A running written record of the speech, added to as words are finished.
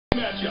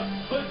matchup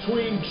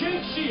between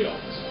Jake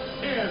Shields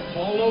and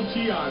Paulo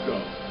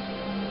Thiago.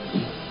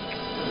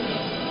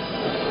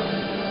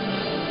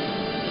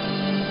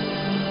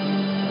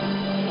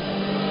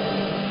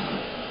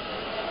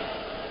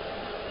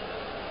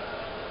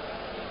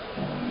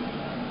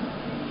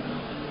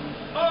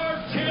 Our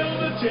Tale of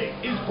the Tape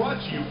is brought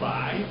to you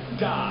by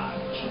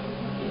Dodge.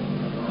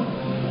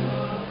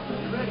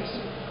 You ready,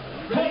 sir?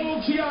 Paulo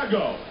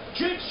Thiago,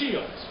 Jake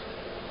Shields.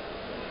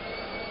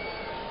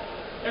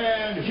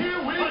 And here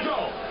we go.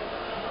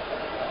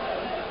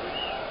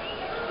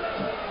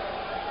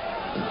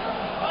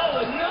 Oh,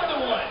 another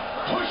one.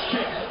 Push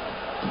kick.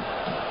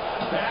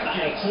 Back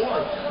and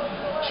forth.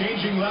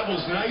 Changing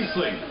levels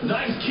nicely.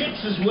 Nice kicks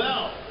as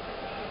well.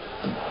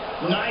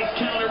 Nice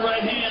counter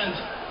right hand.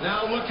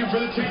 Now looking for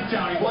the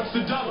takedown. He wants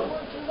the double.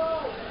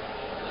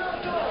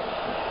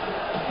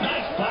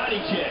 Nice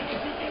body kick.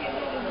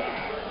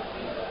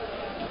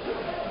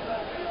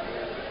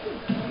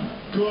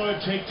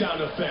 Good takedown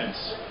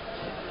defense.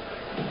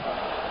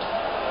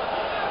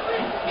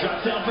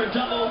 Drops down for a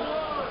double.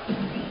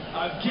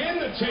 Again,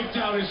 the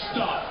takedown is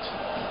stopped.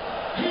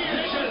 He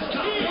is just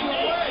coming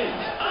away.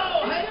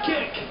 Oh, head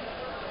kick.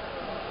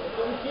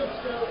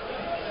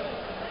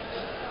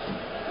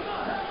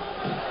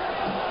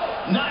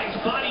 Nice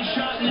body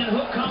shot and then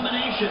hook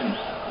combination.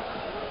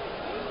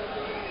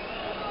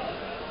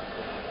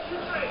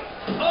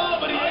 Oh,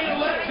 but he ate a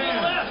left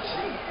hand.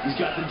 He's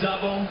got the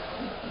double.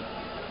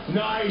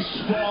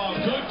 Nice ball.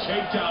 Good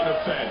takedown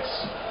defense.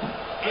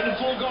 In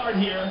full guard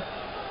here.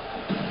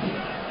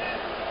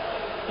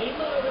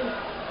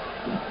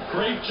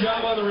 Great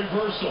job on the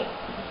reversal.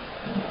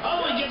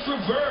 Oh, he gets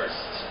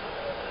reversed.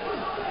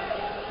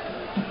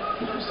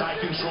 Side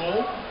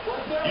control.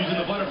 Using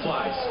the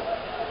butterflies.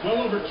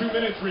 Well over 2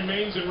 minutes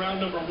remains in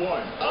round number 1.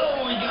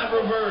 Oh, he got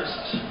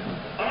reversed.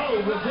 Oh,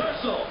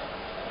 reversal.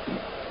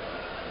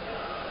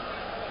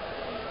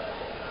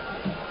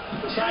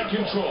 Side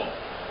control.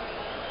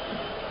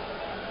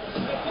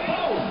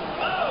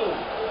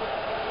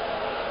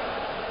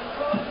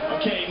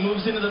 Okay,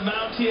 moves into the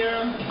mount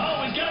here.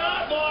 Oh, he's got an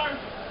arm bar.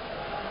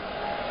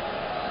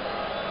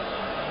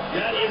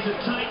 That is a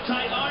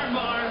tight arm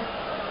bar.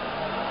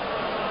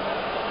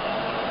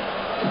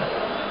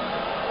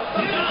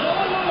 It's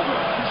all over.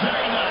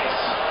 Very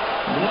nice.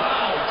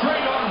 Wow,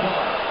 great arm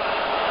bar.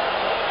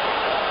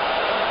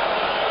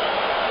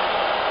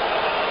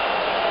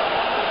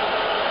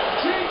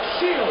 Jake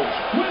Shields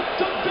with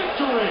the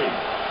victory.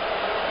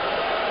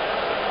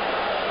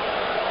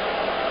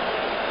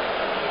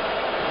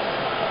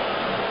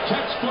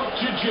 Textbook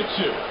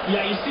jiu-jitsu.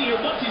 Yeah, you see here,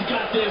 once he's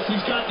got this,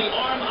 he's got the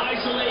arm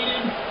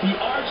isolated, he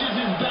arches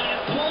his back,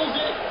 pulls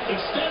it,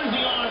 extends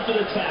the arm for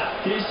the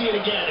tap. Here you see it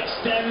again,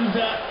 extends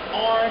that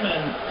arm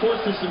and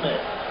force to submit.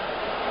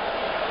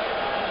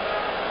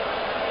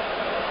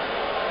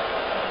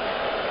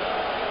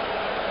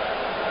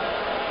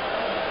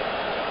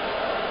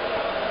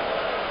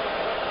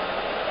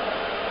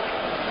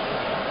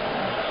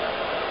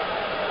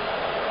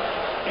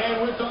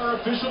 And with our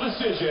official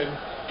decision,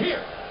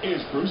 here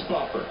is Bruce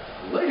Buffer.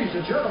 Ladies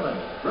and gentlemen,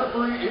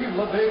 referee Yves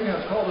Leving has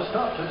called a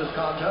stop to this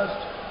contest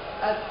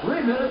at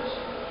 3 minutes,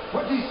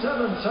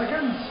 27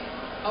 seconds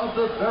of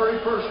the very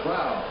first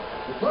round.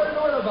 Declaring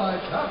the winner by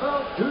tap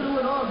out due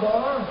to an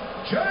armbar,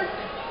 Jake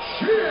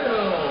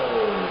Shields.